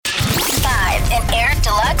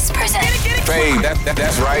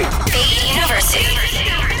That's right. Fade University.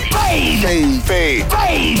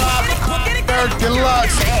 Fade. Eric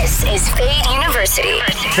Deluxe. This is Fade University.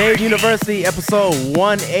 Fade University, episode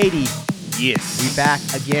 180. Yes. We back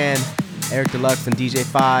again. Eric Deluxe and DJ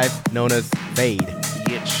 5, known as Fade.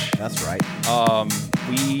 Yes. That's right.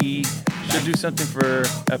 We should do something for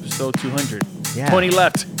episode 200. Yeah. 20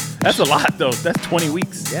 left. That's a lot, though. That's 20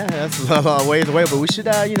 weeks. Yeah, that's a ways away, but we should,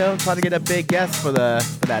 try to get a big guest for that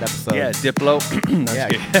episode. Yeah, Diplo. No, Yeah,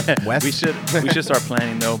 just kidding. West. we should start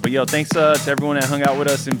planning though. But yo, thanks to everyone that hung out with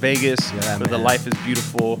us in Vegas for the man. Life is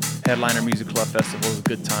Beautiful Headliner Music Club Festival. It was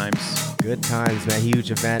good times. Good times, man.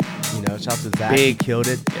 Huge event. Shout out to Zach. Big. Killed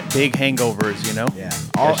it. Yeah, big hangovers, you know. Yeah.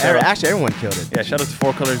 Actually, Everyone killed it. Yeah, shout out to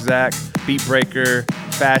Four Color Zach, Beat Breaker,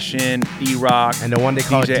 Fashion, E-Rock, And the one they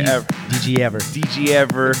call DJ Ever. DG Ever. DG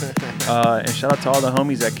Ever. And shout out to all the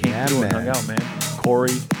homies that came through and man. hung out, man. Corey,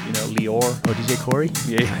 Lior. Oh, DJ Corey?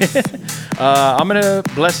 Yeah. I'm going to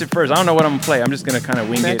bless it first. I don't know what I'm going to play. I'm just going to kind of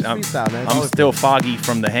wing Man, it. just freestyle, man. It's I'm always still foggy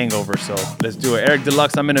from the hangover, so let's do it. Eric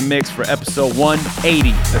Deluxe, I'm in a mix for episode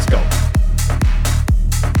 180. Let's go.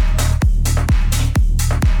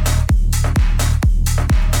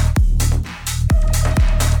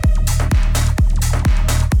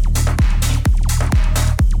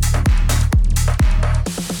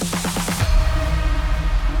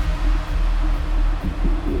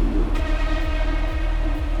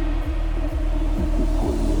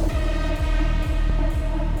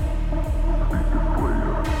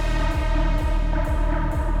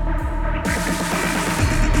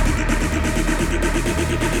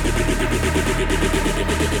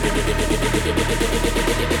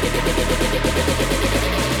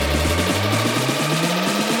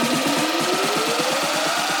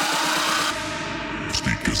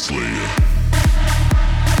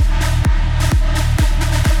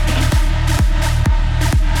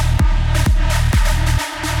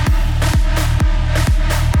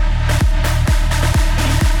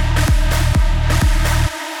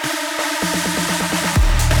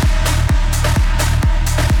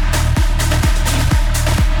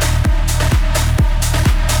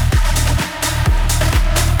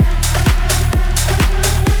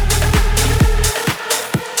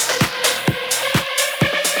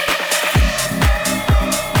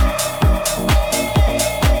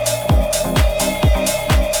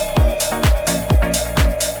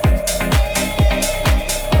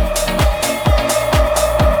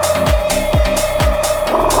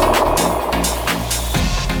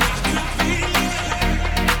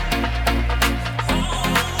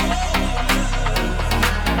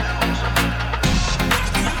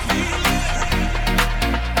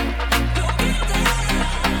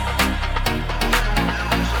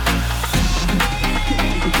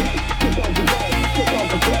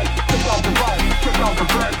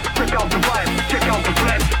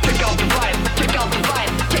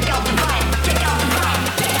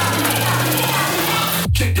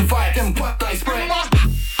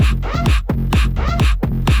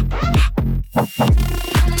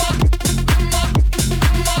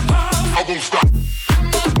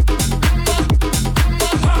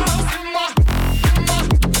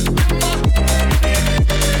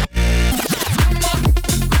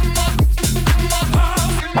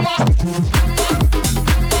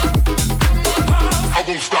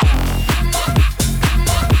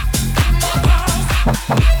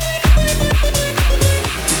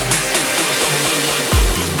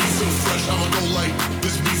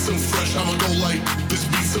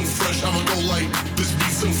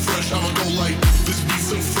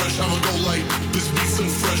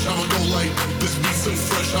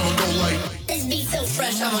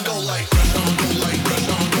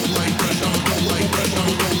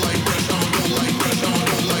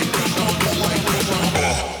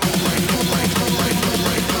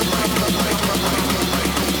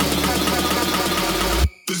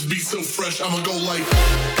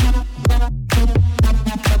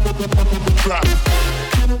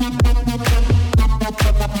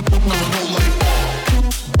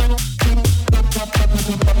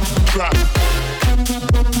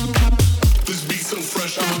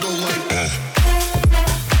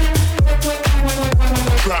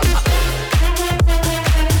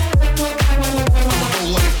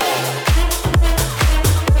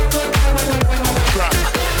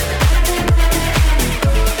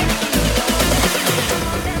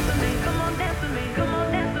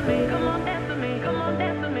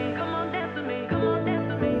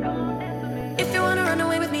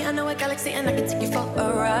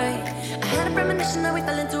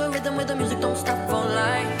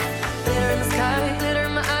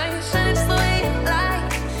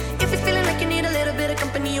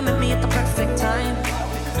 Company, you met me at the perfect time.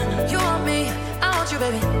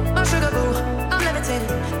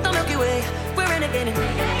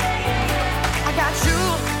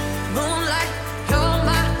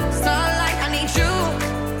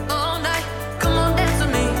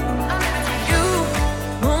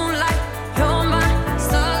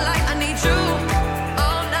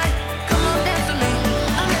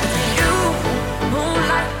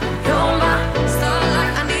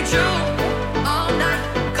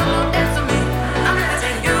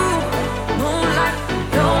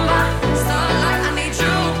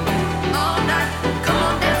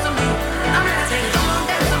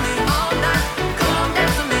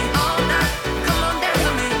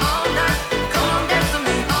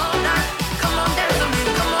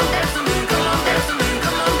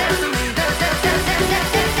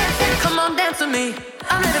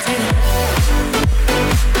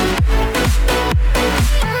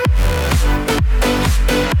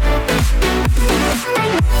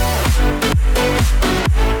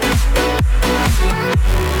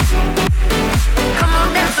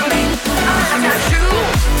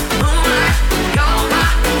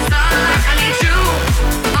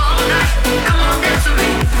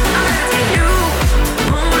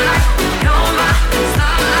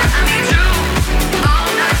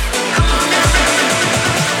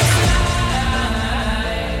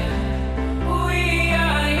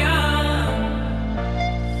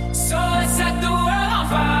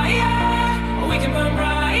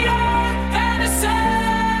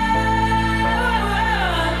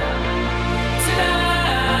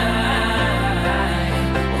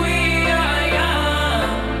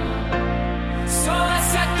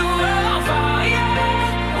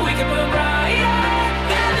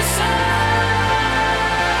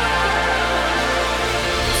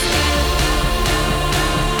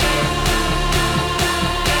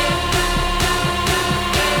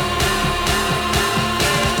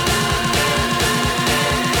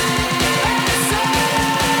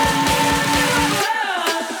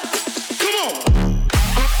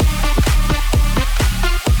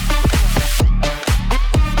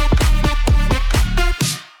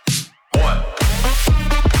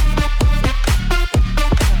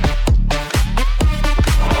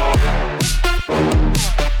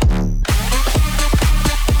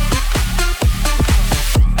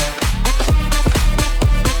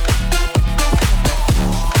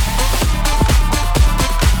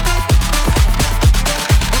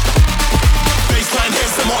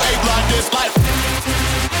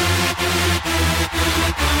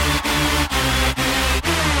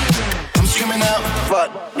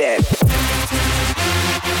 Fuck that.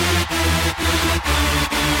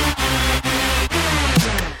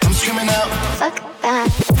 I'm screaming out. Fuck that.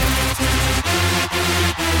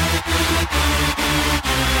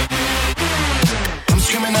 I'm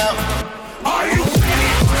screaming out. Are you ready?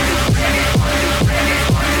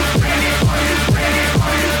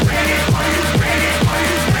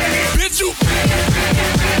 Bitch, you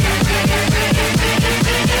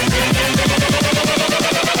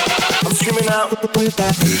I'm screaming out with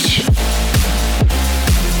that bitch.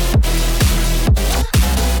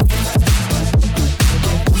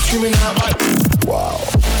 I'm screaming out like, wow.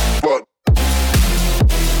 Fuck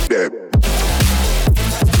that.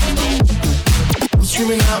 I'm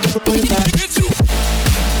screaming out with that bitch.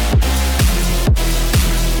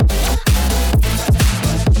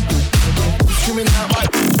 I'm screaming out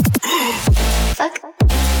like, Fuck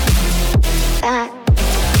that.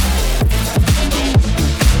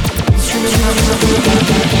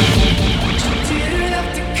 Didn't have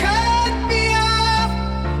to cut me off,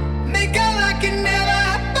 make out like it never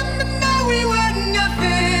happened, but now we were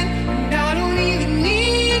nothing. And I don't even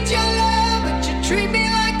need your love, but you treat me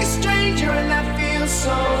like a stranger, and that feels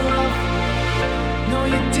so rough. No,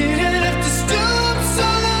 you didn't have to stoop so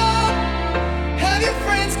low, have your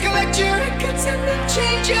friends collect your records and then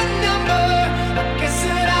change your number. I guess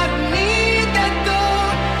that I don't need that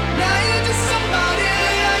though. Now you're just somebody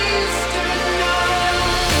that I used to know.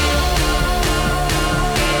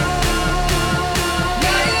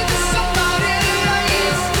 Now you're just somebody that I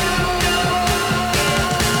used to know.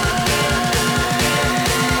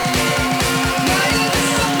 Now you're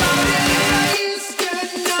just somebody that I used to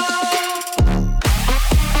know.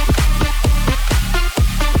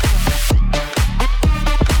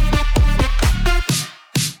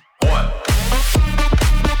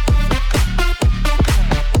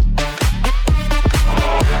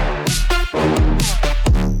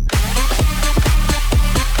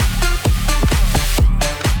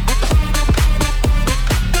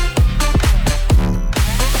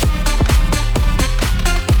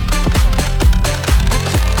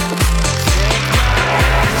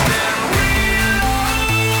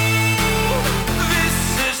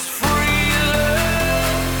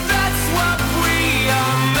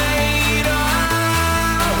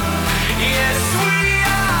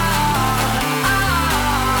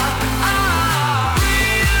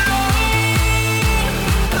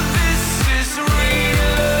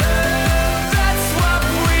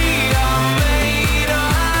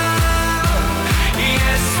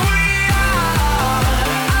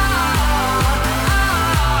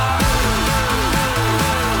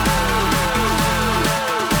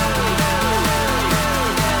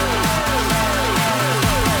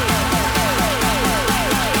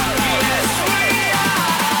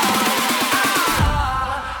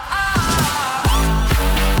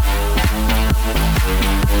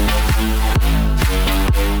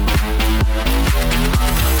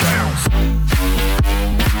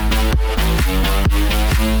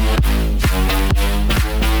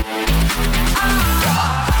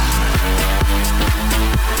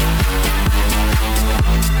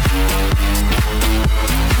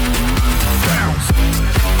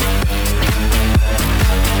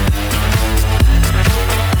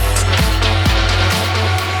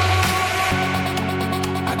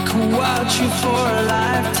 Watch you for a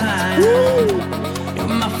lifetime. You're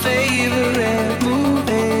my favorite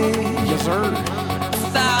movie. Yes, sir.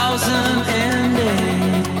 1,000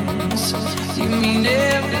 endings. You mean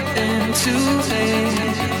everything to me.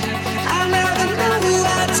 I never know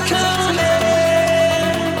what's coming.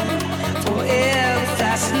 Forever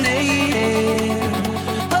fascinating.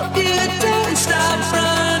 Hope you don't stop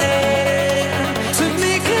running to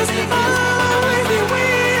me, 'cause I'll be waiting.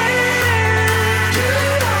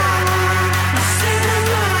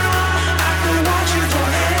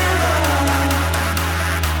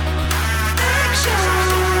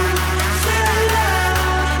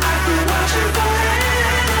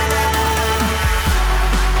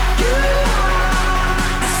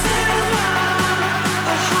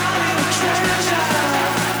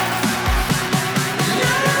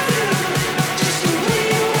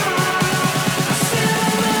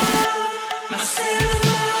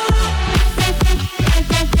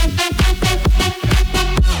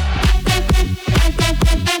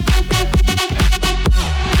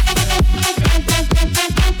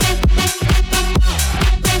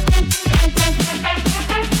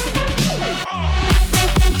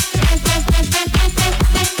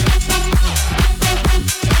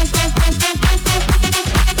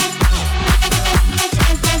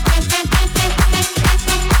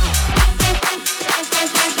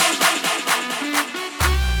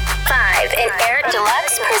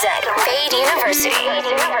 present Fade University.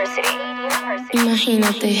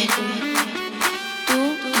 Imagínate, tú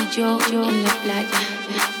y yo en la playa,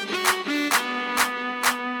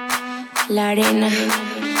 la arena,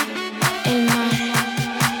 el mar,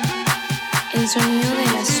 el sonido de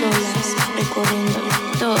las olas recorriendo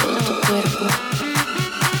todo tu cuerpo.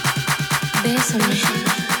 Bésame,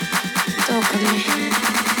 tócame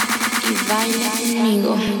y baila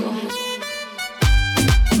conmigo.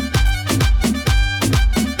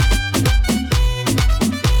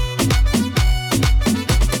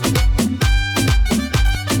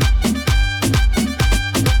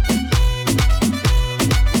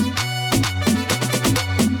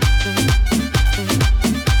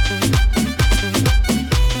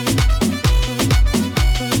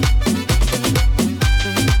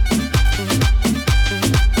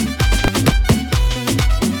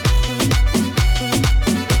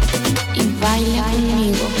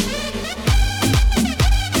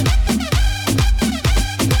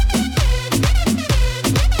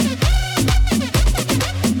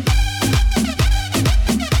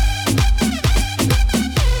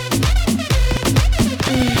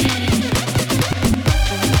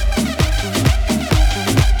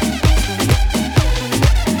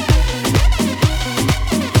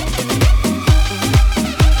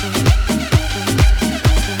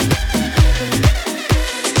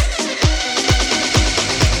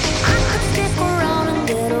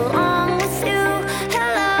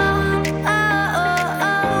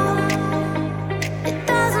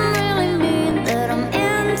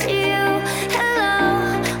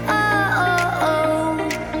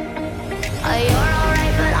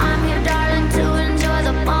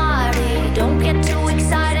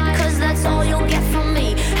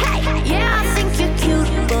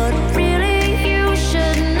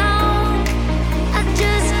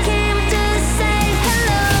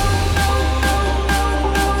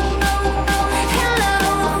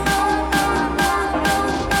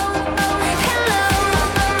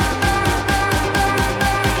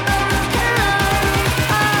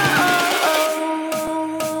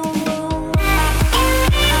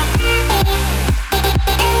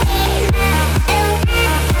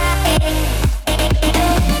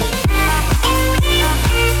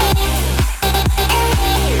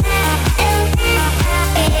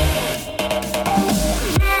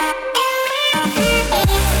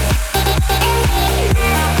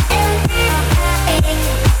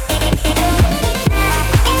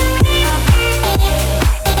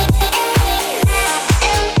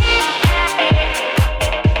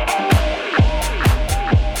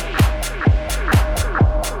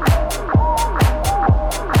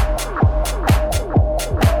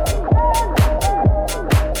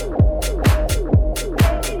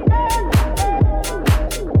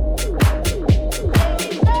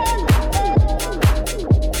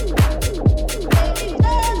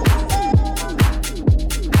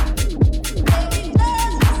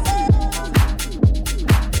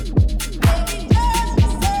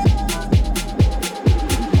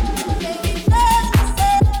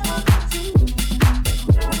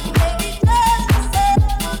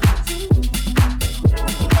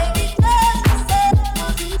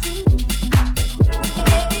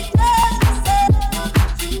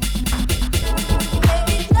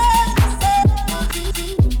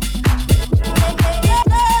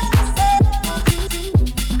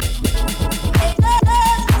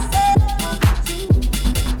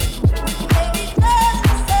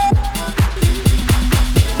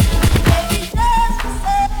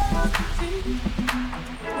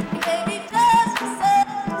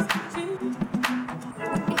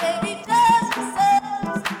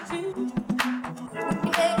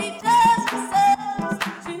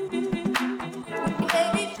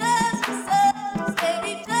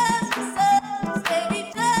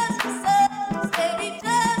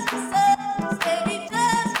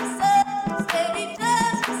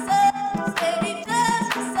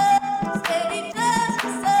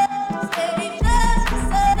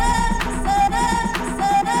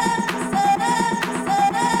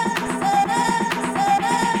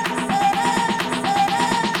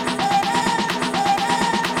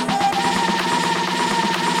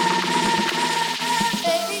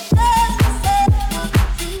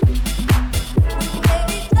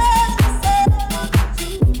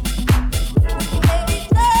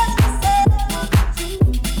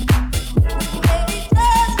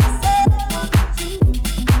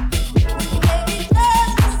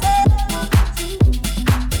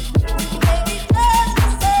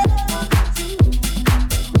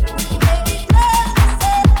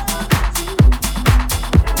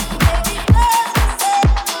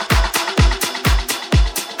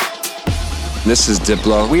 This is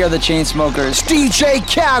Diplo. We are the Chainsmokers. DJ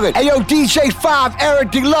Khaled. Hey, yo, DJ 5,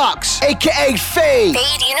 Eric Deluxe, a.k.a. Fade.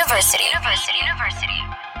 Fade University.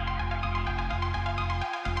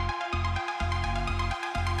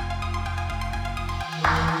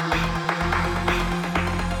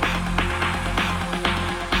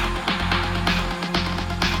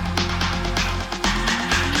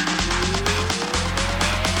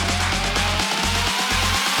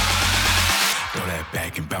 Throw that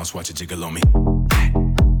back and bounce, watch it jiggle on me.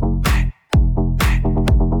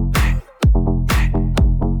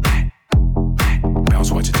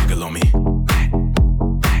 Bounce, watch it jiggle on me.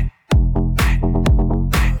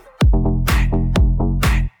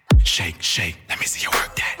 Shake, shake, let me see you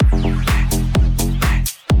work that.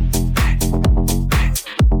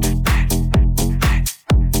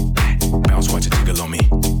 Bounce, watch it jiggle on me.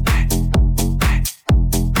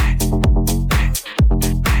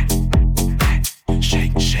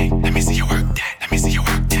 Shake, shake, let me see you work that. Let me see you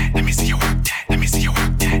work that. Let me see you work that. Let me see you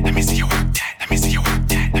work that. Let me see you work that. Let me see you work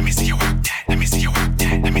that. Let me see you work that. Let me see you work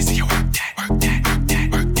that. Let me see you work that. Work that.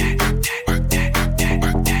 Work that. Work that. Work that.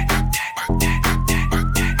 Work that. Work that. Work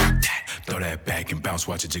that. Work that. Throw that back and bounce,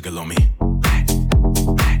 watch it jiggle on me.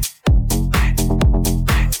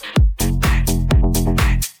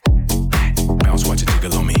 Bounce, watch it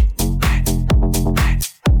jiggle on me.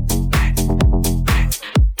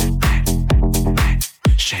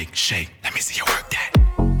 Shake, shake, let me see you work that.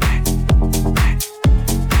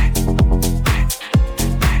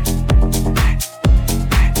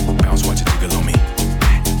 Bounce, watch it jiggle on me.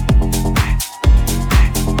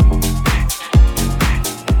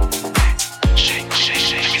 Shake, shake,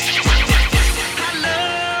 shake, let me see you work that.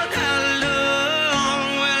 How long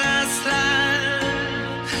will I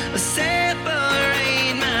slide?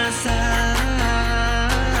 Separate my side.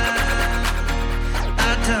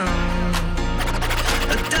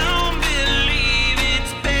 I don't believe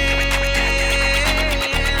it's bad.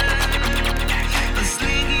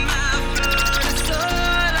 Asleep in my blood is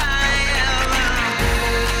all I am.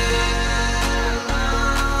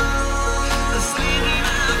 Asleep in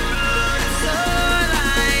my blood is all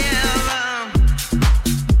I am.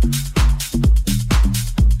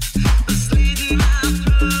 Asleep in my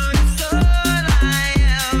blood is all I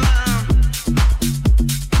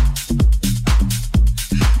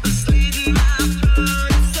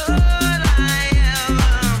am.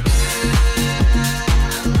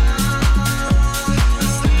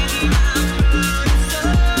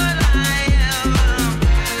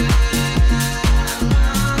 Asleep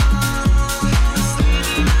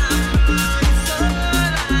in my blood is all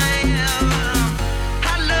I am.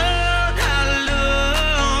 How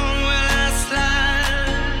long will I slide?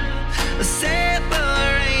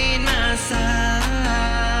 Separate my side.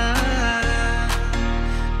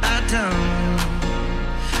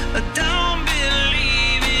 I don't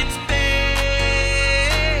believe it's bad.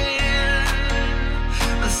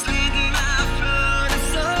 Asleep in my blood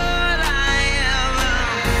is all I am.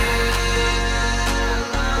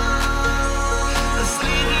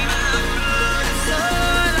 Asleep in my blood is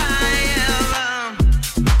all I am.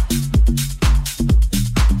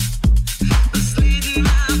 Asleep in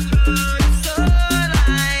my blood is all I am. Asleep in my blood is all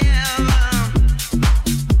I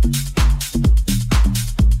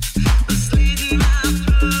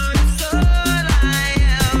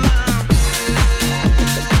am.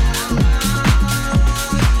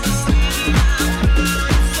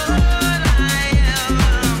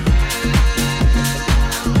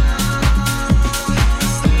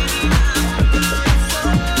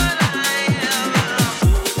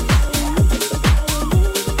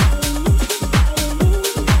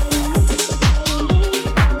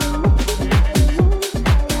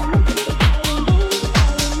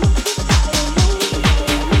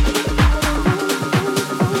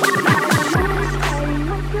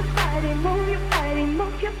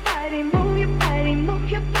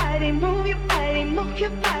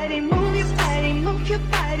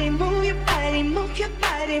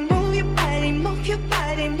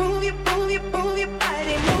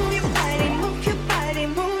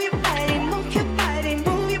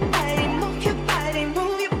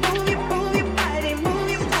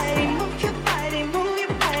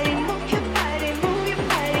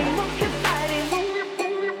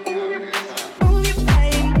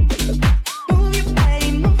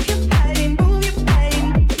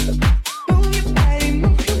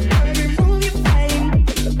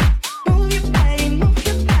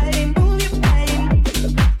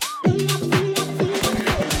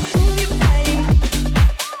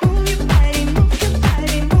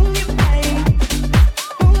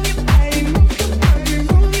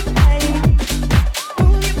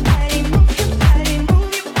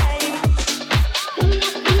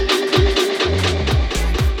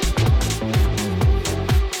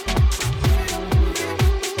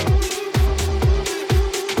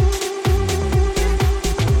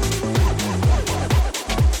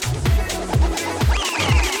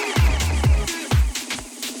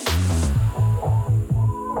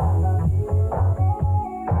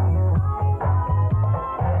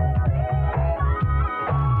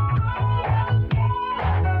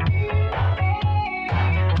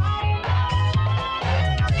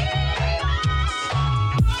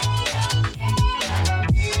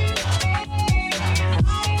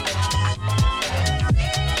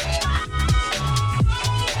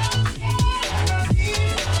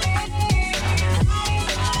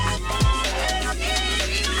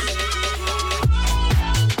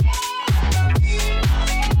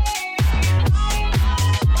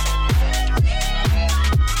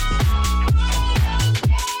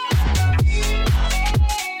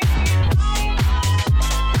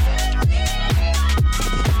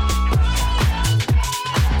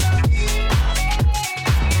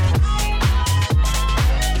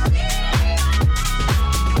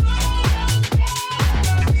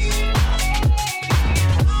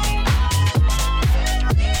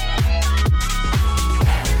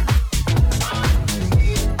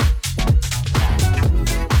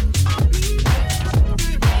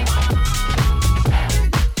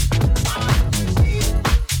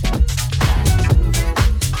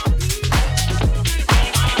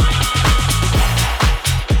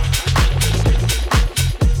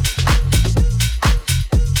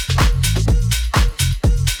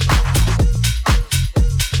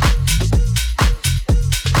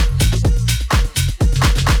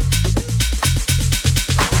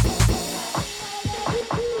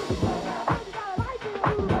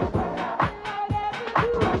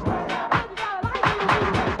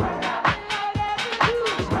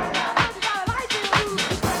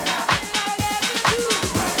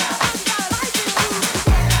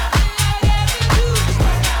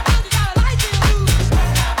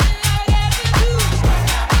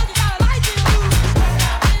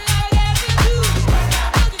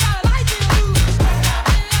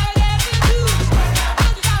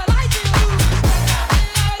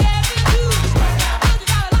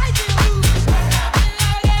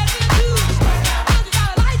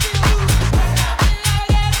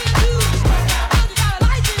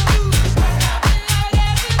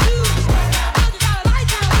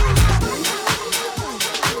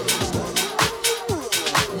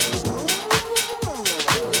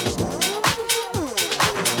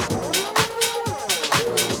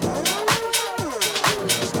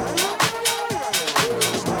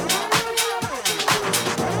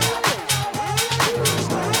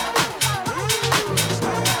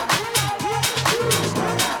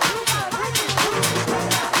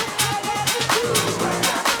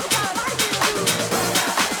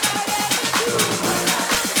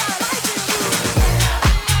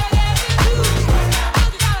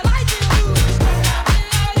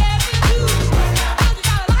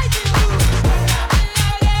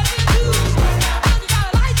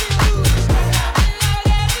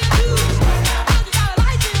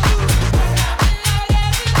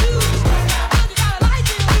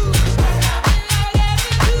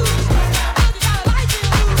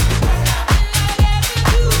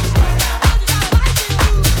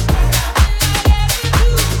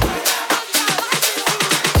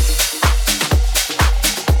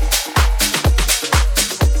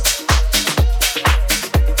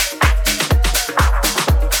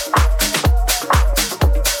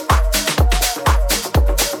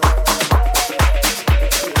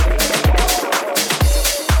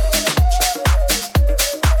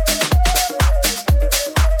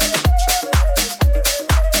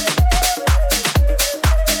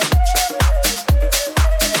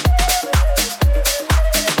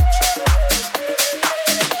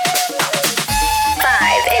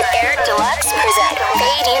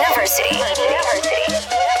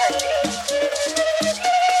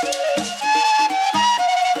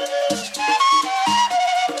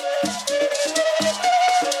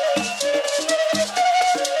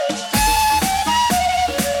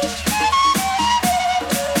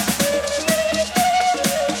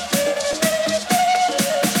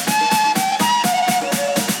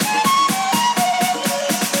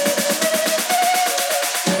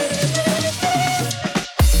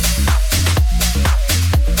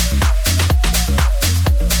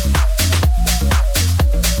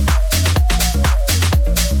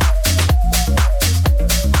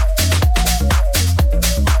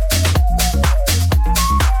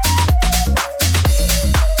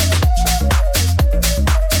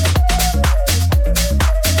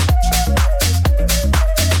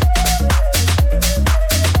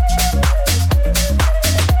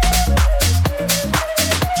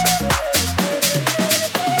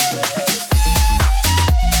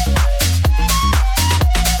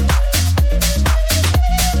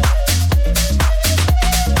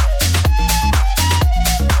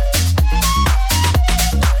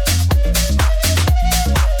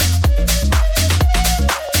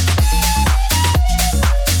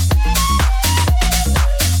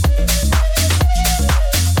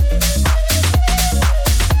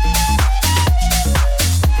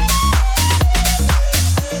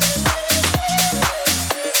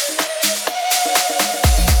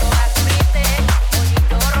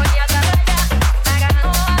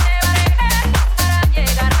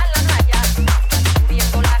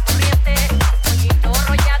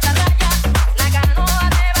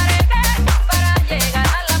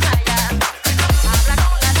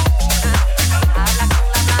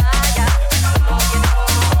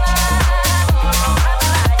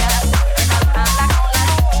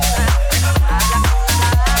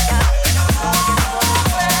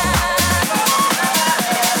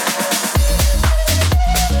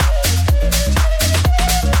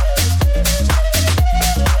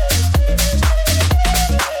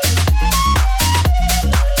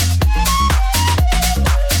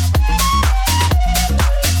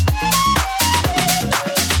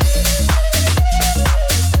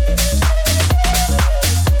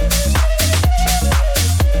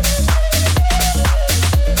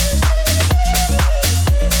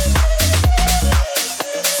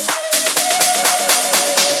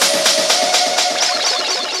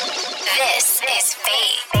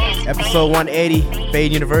 Episode 180,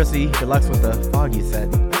 Fade University, Deluxe with the Foggy set.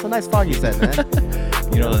 That's a nice Foggy set, man.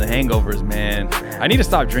 You know, the hangovers, man. I need to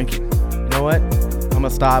stop drinking. You know what? I'm gonna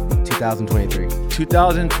stop 2023.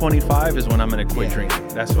 2025 is when I'm gonna quit drinking.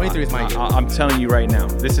 That's 23 is my year. I'm telling you right now.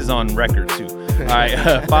 This is on record too. All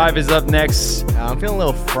right, 5 is up next. I'm feeling a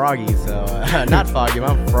little froggy, so not foggy,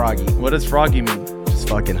 but I'm froggy. What does froggy mean? Just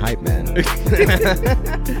fucking hype, man. You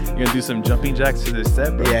gonna do some jumping jacks to this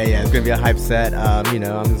set, bro? Yeah, it's gonna be a hype set. You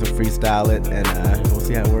know, I'm just gonna freestyle it, and we'll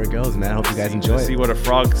see where it goes, man. I hope you guys enjoy it. See what a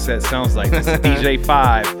frog set sounds like. This is DJ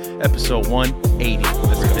 5, episode 180.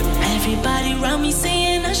 Let's get it. Everybody around me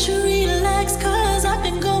saying I should relax, cause I've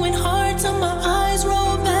been going hard till my eyes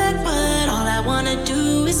roll back. But all I wanna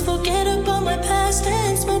do is forget about my past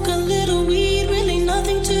and smoke a little weed, really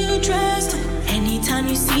nothing too drastic. Anytime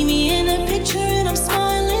you see me in a picture and I'm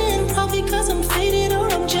smiling, probably cause I'm faded or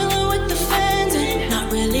I'm chilling with the fans. And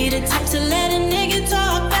not really the type to let a nigga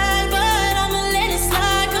talk back, but I'ma let it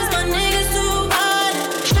slide cause my niggas too hard.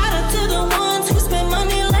 Shout out to the ones who spend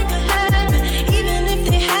money like a habit. Even if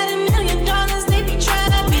they had $1 million, they be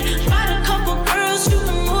trapping. Bought a couple girls,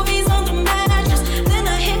 shooting movies on the mattress. Then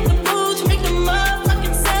I hit the booth, make the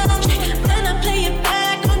motherfucking soundtrack. Then I play it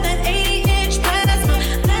back on that 80-inch plasma.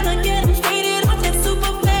 Then I get them faded off that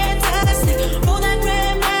super fantastic. Roll that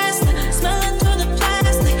Grandmaster, smell it through the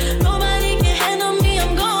plastic. Nobody can handle me,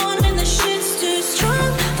 I'm gone when the shit's too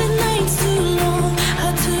strong. The night's too long,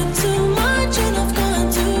 I took too much and I've gone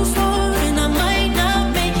too far. And I might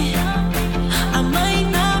not make it, I might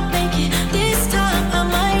not make it. This time I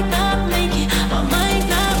might not make it, I might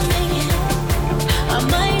not make it, I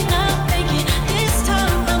might not make it. This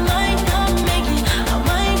time I might not make it, I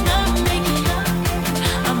might not make it,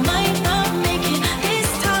 I might not make it. This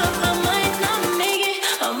time I might not make it,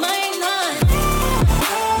 I might not.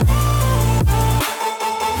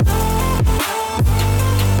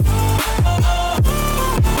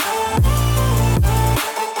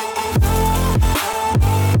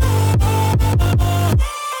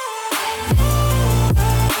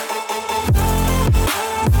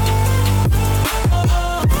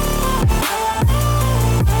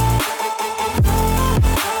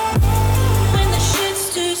 When the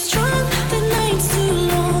shit's too strong, the night's too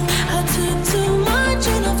long. I took too much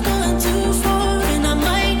and I've gone too far. And I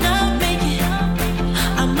might not make it,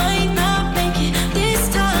 I might not make it. This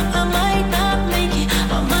time I might not make it,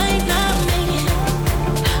 I might not make it,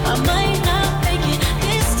 I might not make it.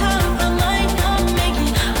 This time I might not make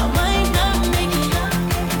it, I might not make it,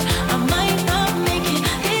 I might not make it.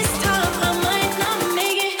 This time I might not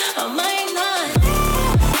make it, I might not.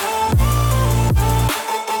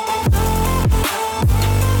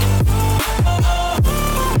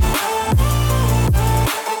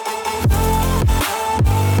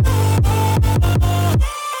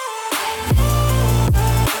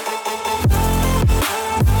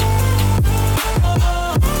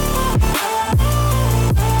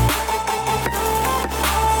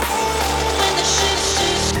 When the shit's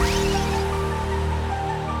too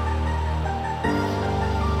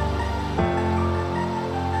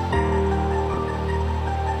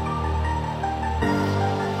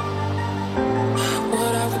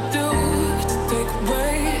What I would do to take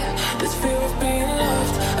away this fear of being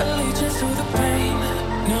loved, allegiance to the pain.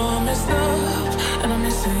 No, I messed up and I'm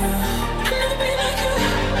missing you. And I'll be like you.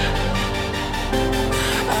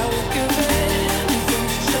 I would give anything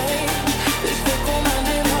to change this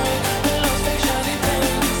fickle-minded heart that loves fake shiny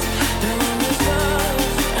things. Now I'm messed up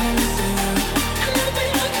and I'm missing you. And I'll be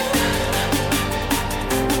like you.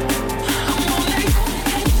 I'm all like,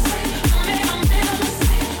 can't you see? I made a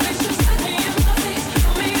mistake. They just look me in my face.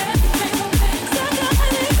 Tell me everything's okay. 'Cause I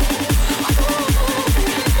got it. I'm all like, can't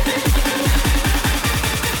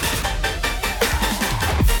you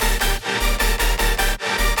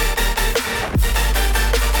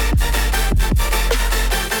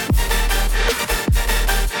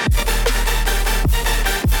see? I made a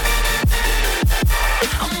mistake. They just look me in my face.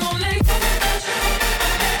 Tell me everything's okay. 'Cause I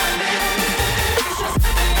got it.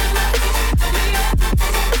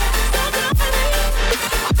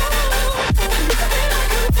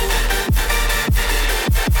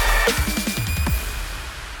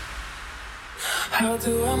 How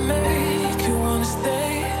do I make you wanna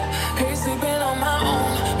stay? Hate sleeping on my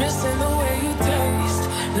own, missing the way you taste.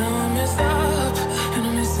 Now I'm messed up and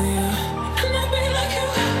I'm missing you. And I'll be like you.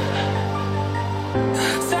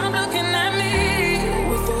 Stop looking at me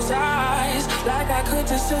with those eyes, like I could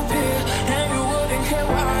disappear and you wouldn't care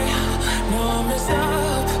why. Now I'm messed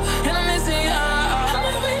up and I'm missing you. And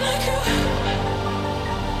I'll be like you.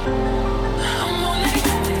 I'm all like,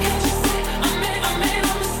 can't you see? I made a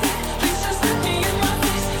mistake. Please just look me in my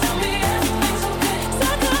face. Tell me everything's okay. 'Cause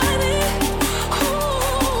I got it.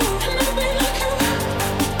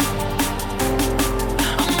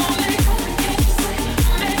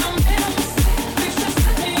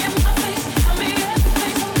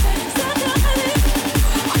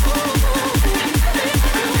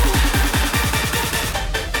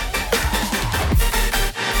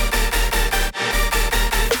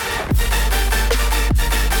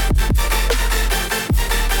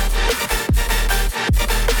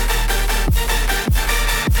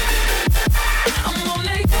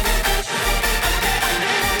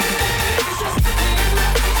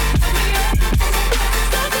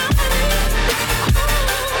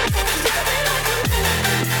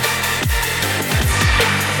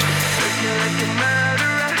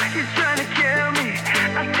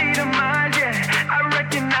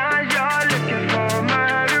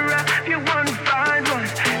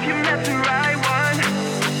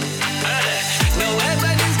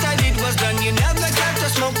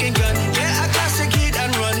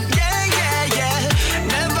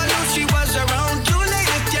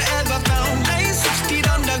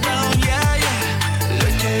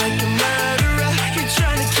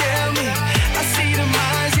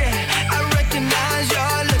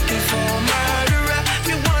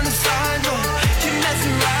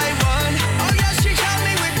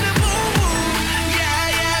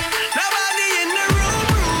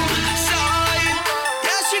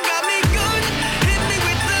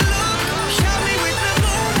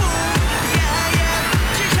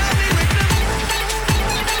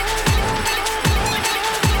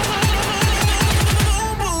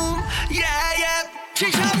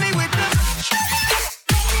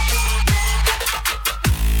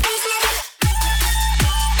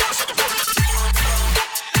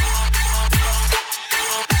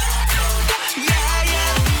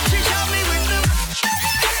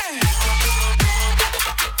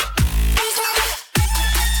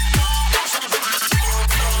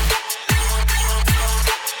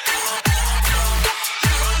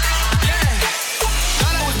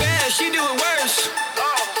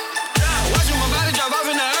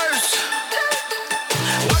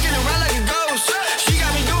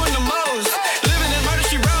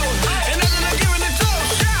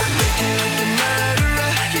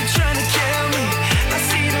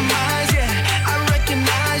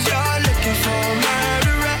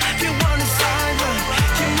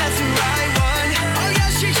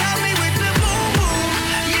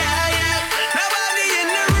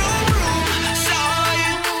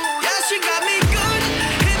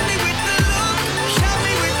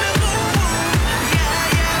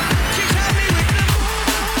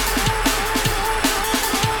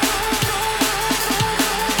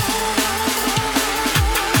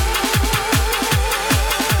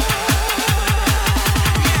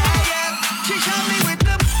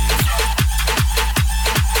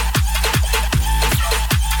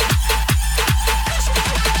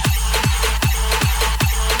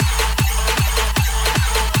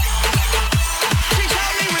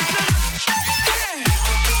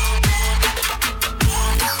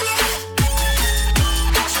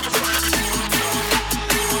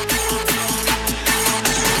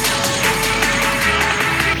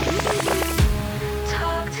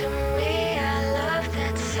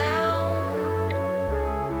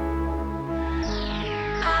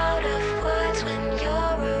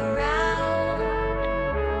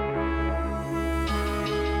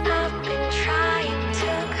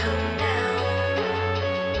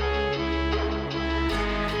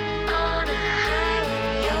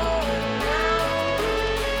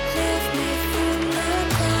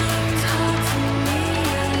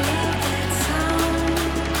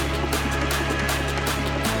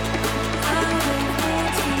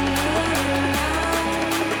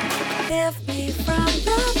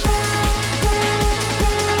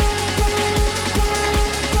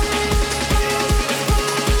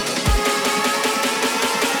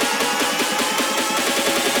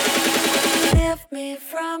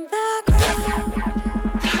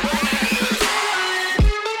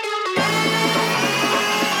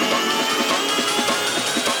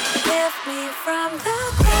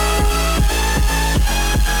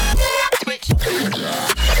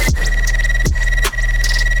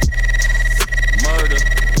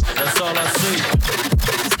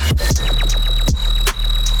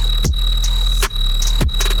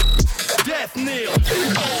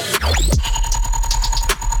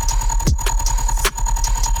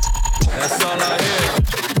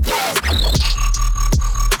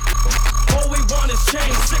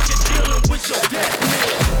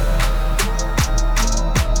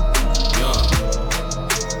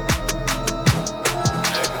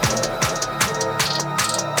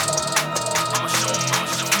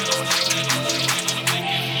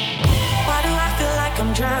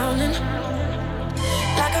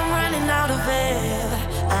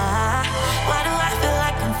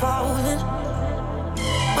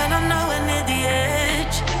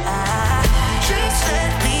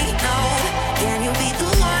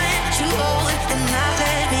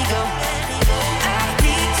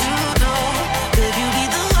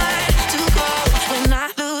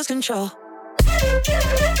 Control.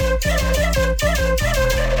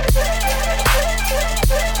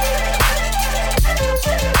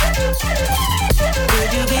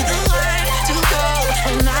 Could you be the one to go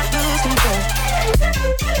when I lose control?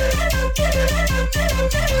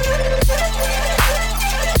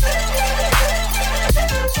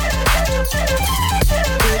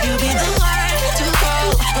 Could you be the one to go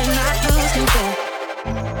when I lose control?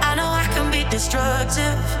 I know I can be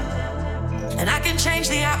destructive, and I can change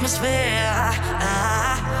the atmosphere.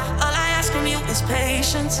 All I ask from you is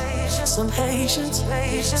patience, some patience, some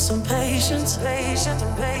patience,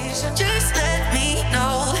 some patience. Just let me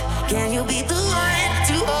know, can you be the one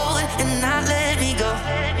to hold and not let me go?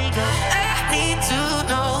 I need to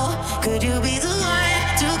know, could you be the one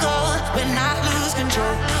to go when I lose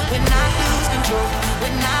control? When I lose control,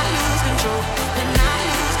 when I lose control, when I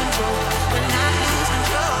lose control, when I lose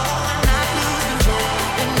control, when I lose control,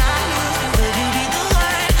 when I lose control. Could you be the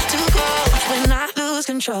one to go when I lose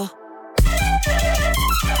control?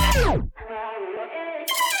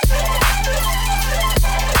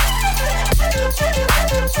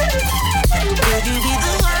 Could you be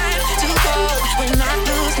the one to go when I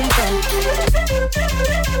lose control?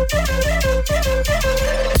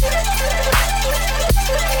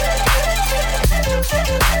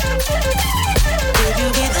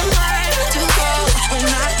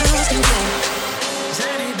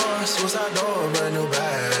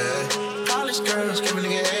 give a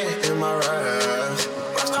nigga head in my raps.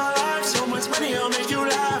 Rockstar life, so much money, I'll make you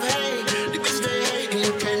laugh. Hey, the bitch they hate, and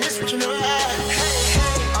you can't miss what you know that.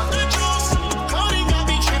 Hey, off the juice, coding got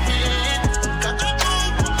me tripping. Got the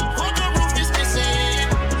coupe, what the roof is missing.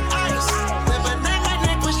 Ice, lemonade, my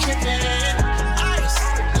neck was tripping. Ice,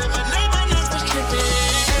 lemonade, my neck was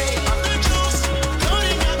tripping. Hey, off the juice,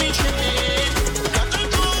 coding got me tripping. Got the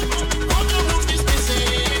coupe, what the roof is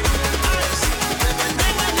missing. Ice,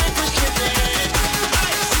 lemonade, my neck was tripping.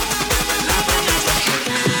 Ice,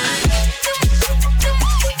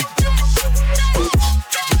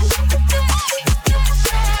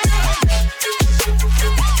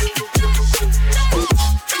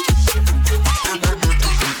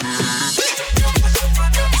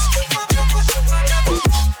 my neck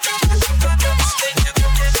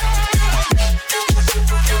was tripping.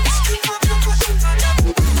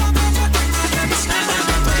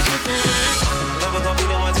 Never gon' be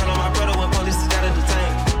the one turn on my brother when police just gotta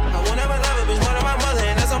detain. I won't ever love a bitch more than my mother,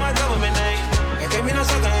 and that's on my government name. Ain't gave me no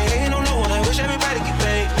sucker, ain't hating on no one. I wish everybody get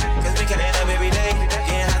paid. Cause we can't end up every day.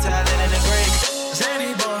 Getting hot till I land in the grave.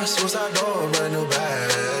 Zany boss, suicide door, brand new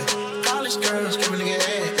bag. College girls, give a nigga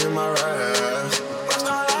head in my raps.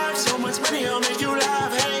 Rockstar life, so much money, I'll make you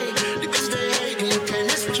laugh. Hey, the bitch they hate, and you can't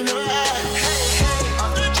miss what you know that. Hey,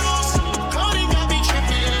 off the juice, coding got me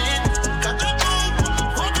tripping. Got the coupe,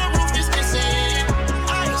 what the roof is missing.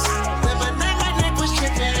 Ice, lemonade, my neck was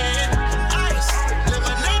tripping. Ice,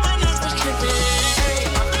 lemonade, my neck was tripping. Hey,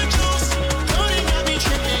 off the juice, coding got me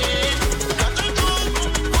tripping. Got the coupe,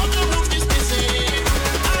 what the roof is missing.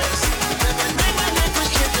 Ice, lemonade, my neck was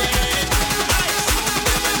tripping. Ice, lemonade,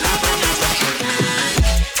 my neck was tripping.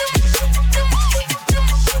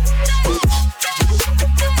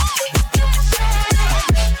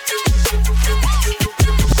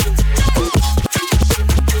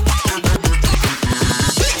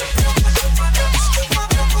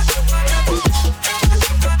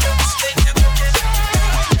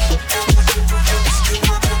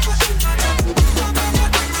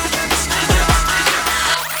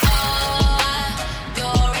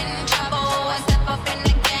 You're in trouble. I step up in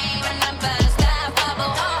the game and I burst that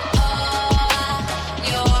bubble.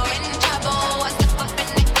 You're in trouble. I step up in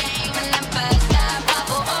the game and I burst that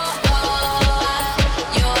bubble.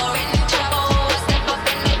 You're in trouble. I step up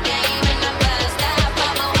in the game and I burst that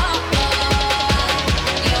bubble.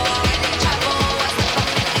 You're in trouble. I step up in the game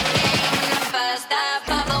and I burst that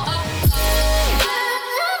bubble.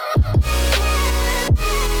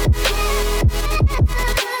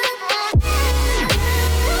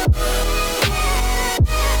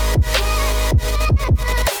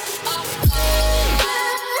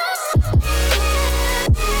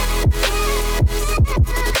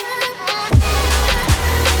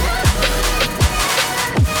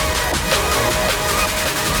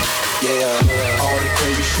 Yeah, all the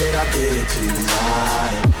crazy shit I did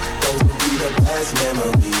tonight, those will be the best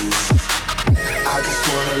memories. I just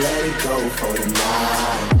wanna let it go for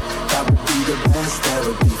tonight. That would be the best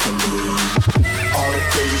therapy for me. All the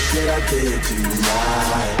crazy shit I did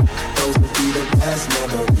tonight, those will be the best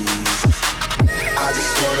memories. I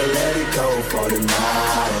just wanna let it go for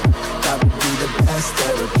tonight. That would be the best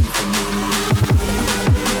therapy for me.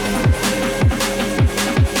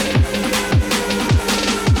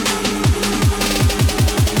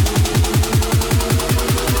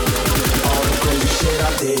 All the crazy shit I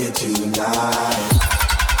did tonight.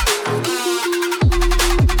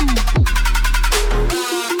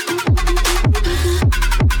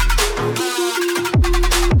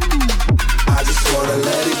 I just wanna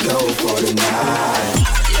let it go for tonight.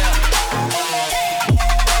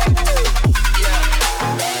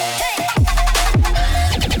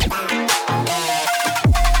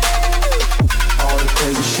 All the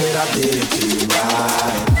crazy shit I did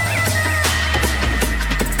tonight.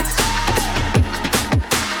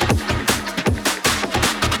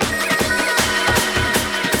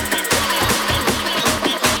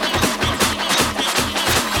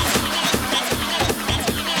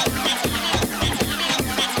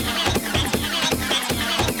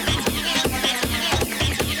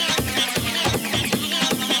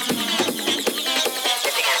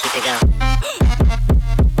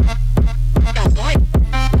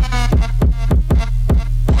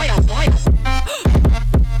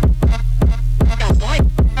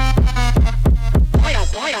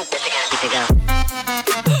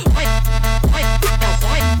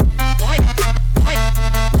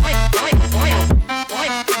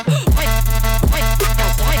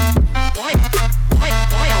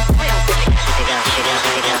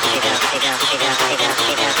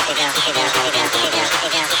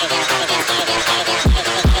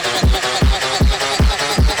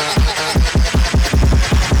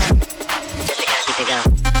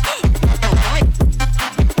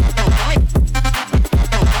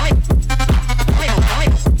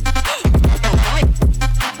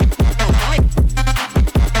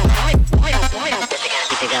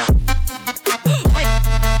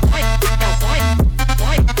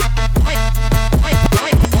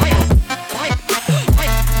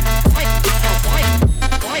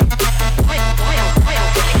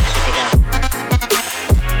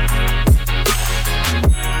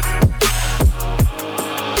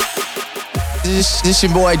 This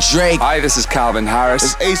your boy Drake. Hi, this is Calvin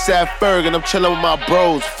Harris. It's ASAP Ferg, and I'm chilling with my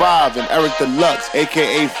bros, Five and Eric Deluxe,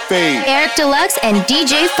 aka Fade. Eric Deluxe and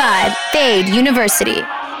DJ 5, Fade University.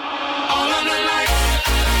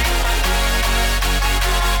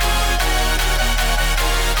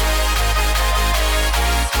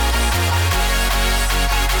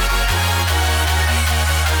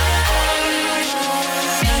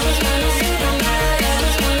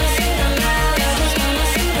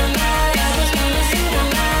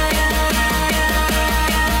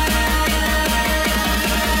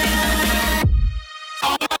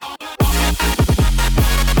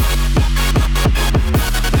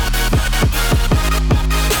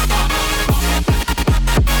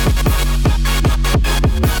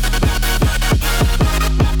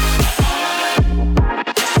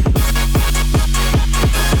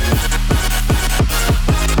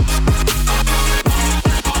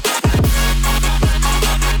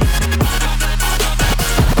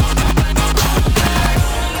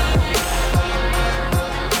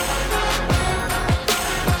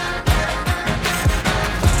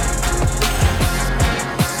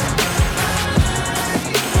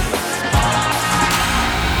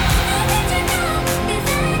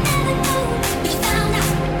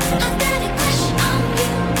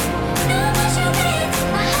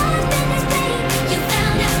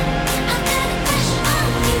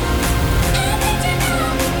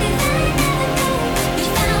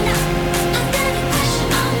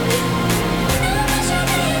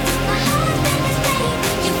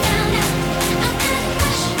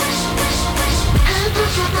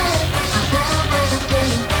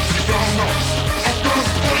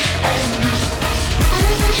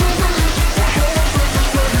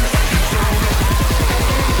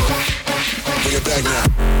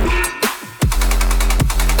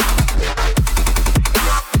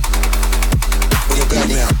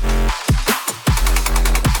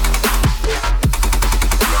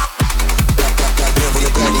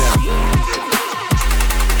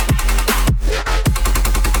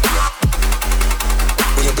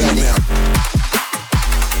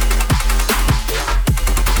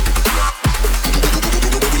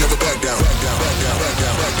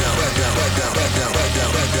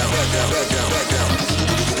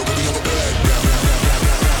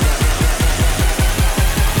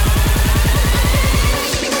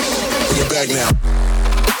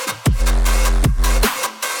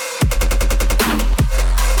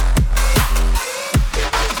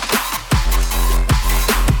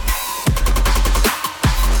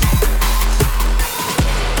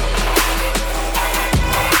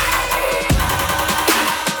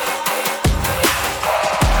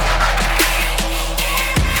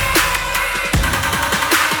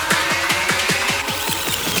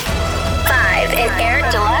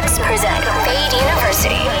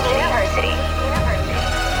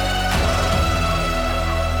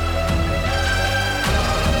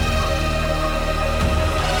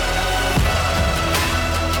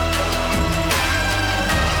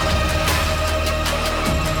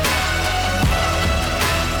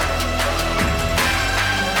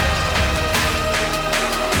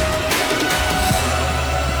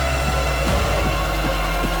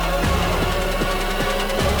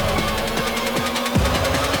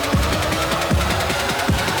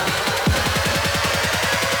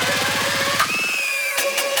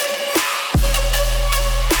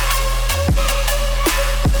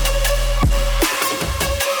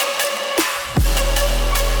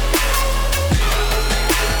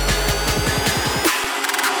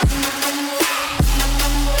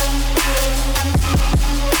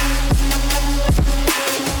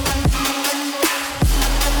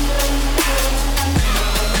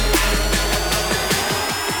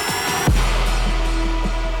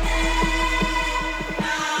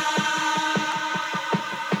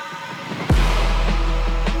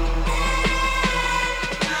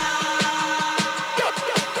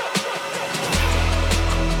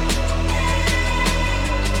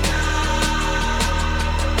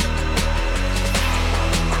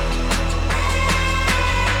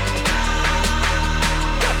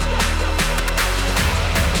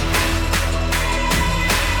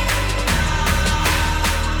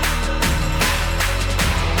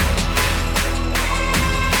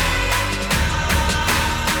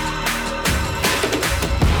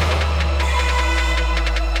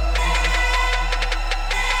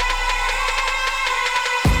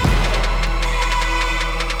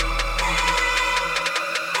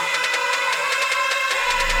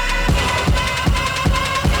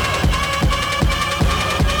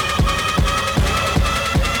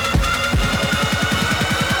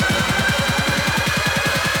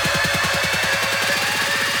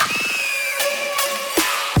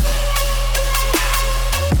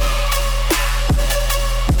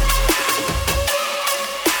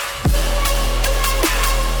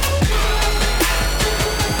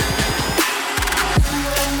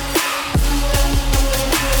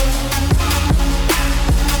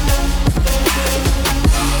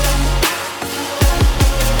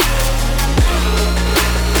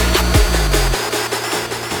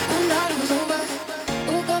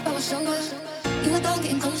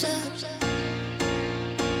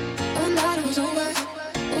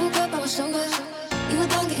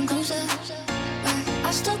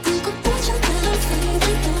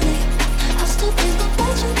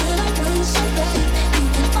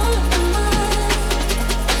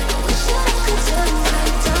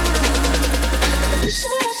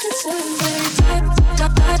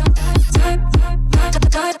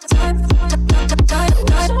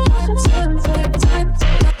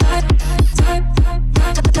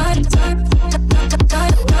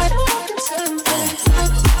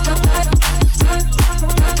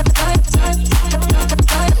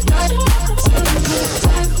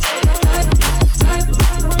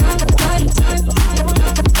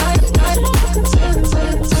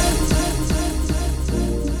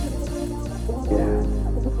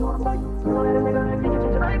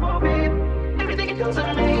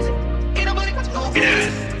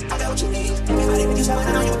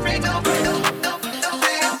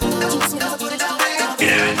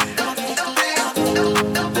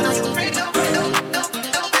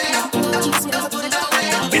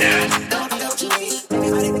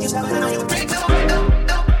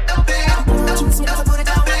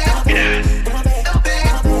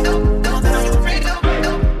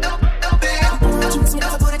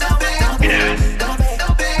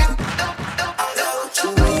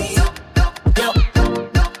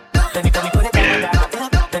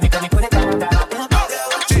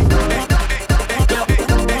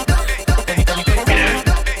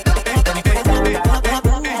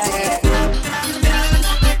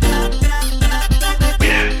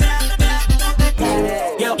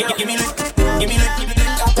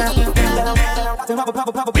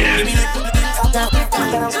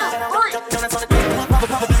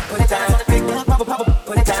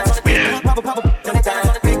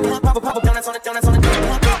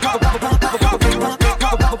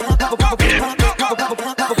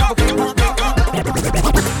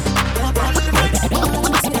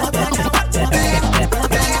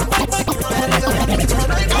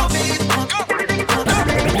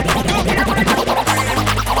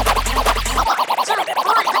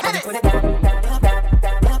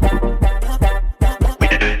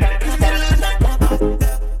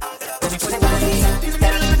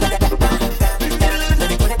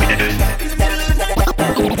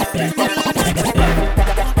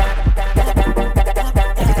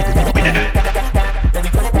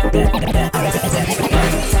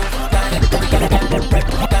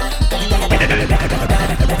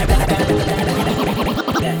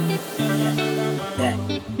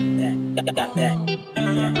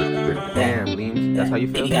 Damn, Lean, that's how you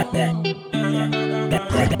feel?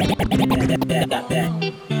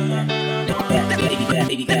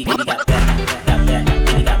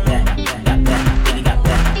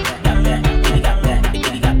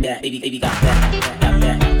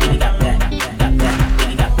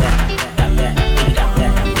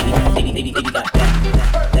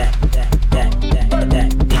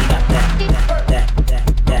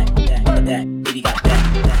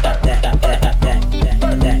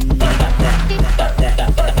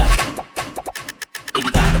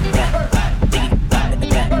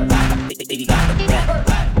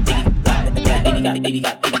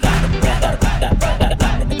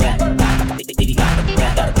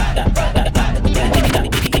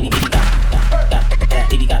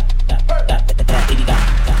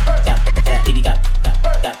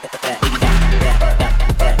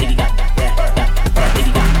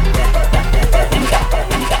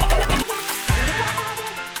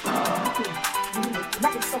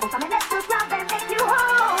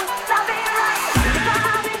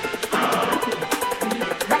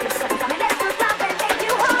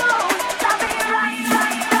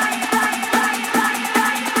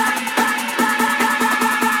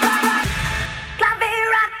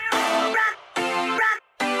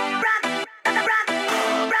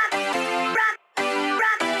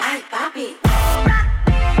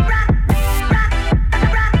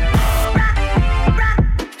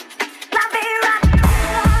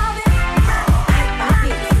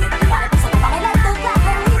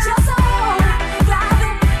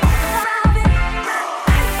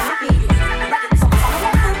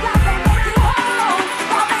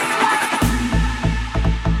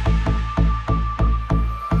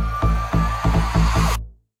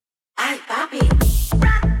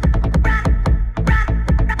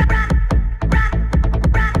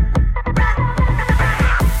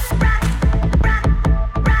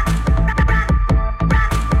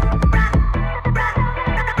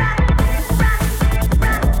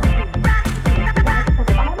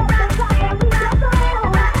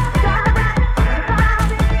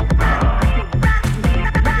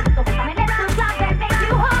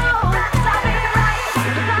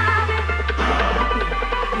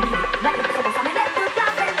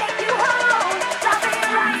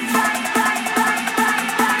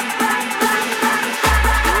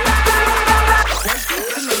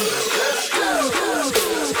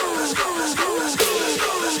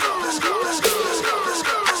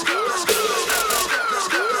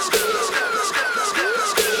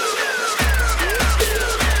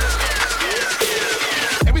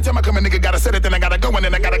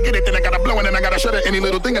 Any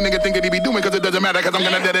little thing a nigga think that he be doing, cause it doesn't matter, cause I'm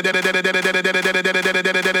gonna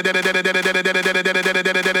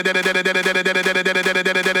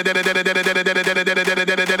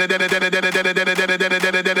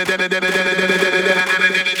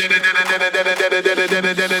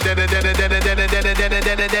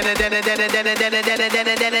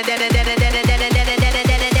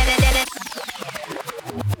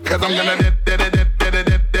cause I'm gonna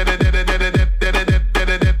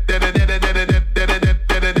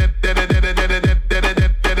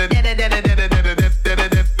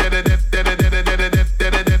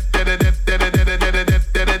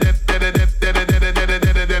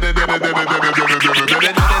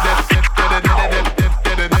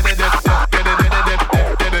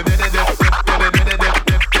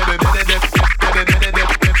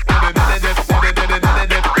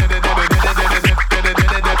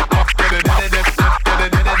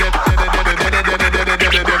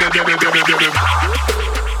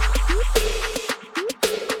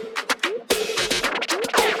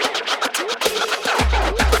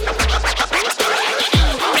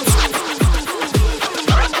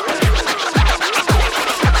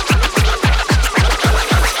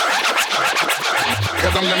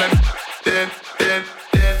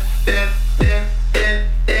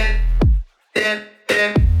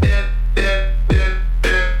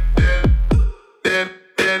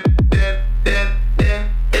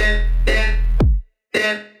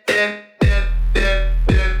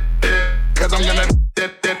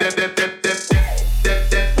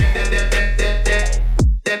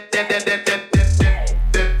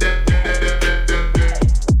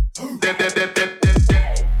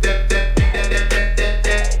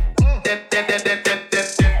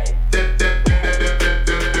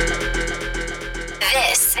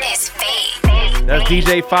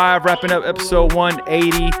DJ 5 wrapping up episode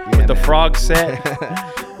 180 with the frog set.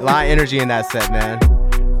 A lot of energy in that set, man.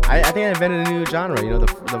 I think I invented a new genre, you know, the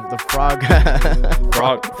frog.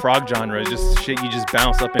 frog genre, just shit you just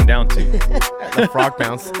bounce up and down to. The frog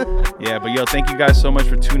bounce. Yeah, but yo, thank you guys so much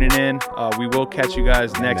for tuning in. We will catch you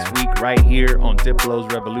guys next week right here on Diplo's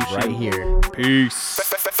Revolution. Right here. Peace.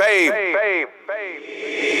 Fave.